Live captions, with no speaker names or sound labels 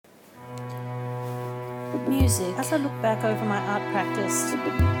Music. As I look back over my art practice,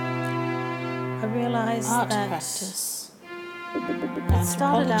 I realised that practice. it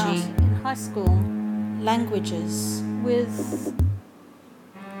started out in high school Languages. with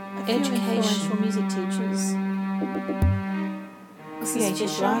a few influential music teachers, Mrs. Creative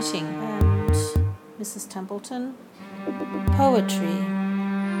Fisher writing. and Mrs. Templeton. Poetry.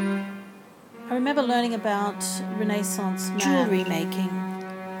 I remember learning about Renaissance man Jewellery making.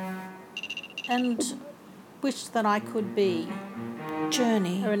 and wished that I could be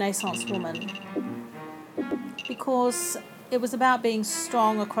Journey. a Renaissance woman, because it was about being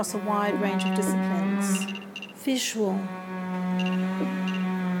strong across a wide range of disciplines. Visual.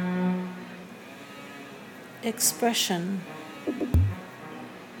 Expression.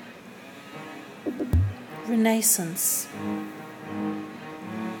 Renaissance.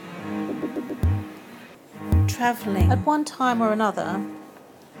 Travelling. At one time or another,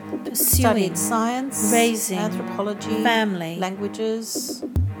 Pursuing. studied science, Raising. anthropology, Family. languages,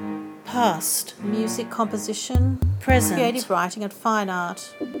 Past. music composition, Present. creative writing and fine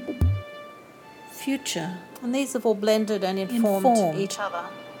art. Future. And these have all blended and informed each other.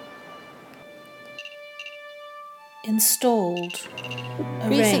 Installed.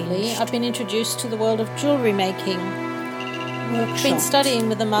 Recently, Arranged. I've been introduced to the world of jewellery making. Workshop. Been studying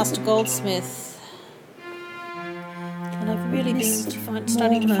with a master goldsmith, and I've really been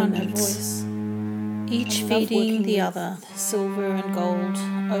studying to find my voice. Each I love feeding working the with other. silver and gold,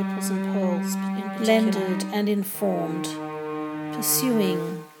 opals and pearls in particular. Blended and informed.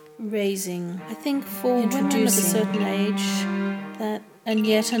 Pursuing. Raising. I think for women of a Introducing. certain age, that And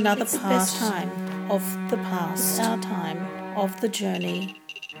yet another it's the part best time. of the It's past. our time. Of the journey.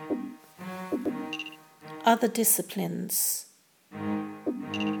 Other disciplines.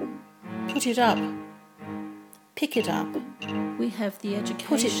 Put it up. Pick it up. We have the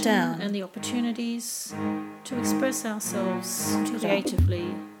education down. and the opportunities to express ourselves Put it up.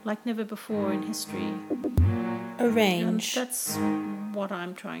 creatively like never before in history. And Arrange. that's what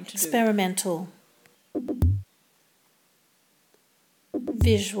I'm trying to do. Experimental.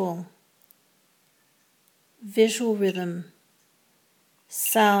 Visual. Visual rhythm.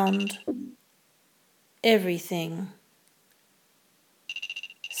 Sound. Everything.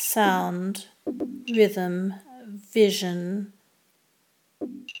 Sound. Rhythm. Vision.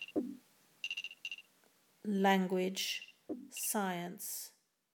 Language. Science.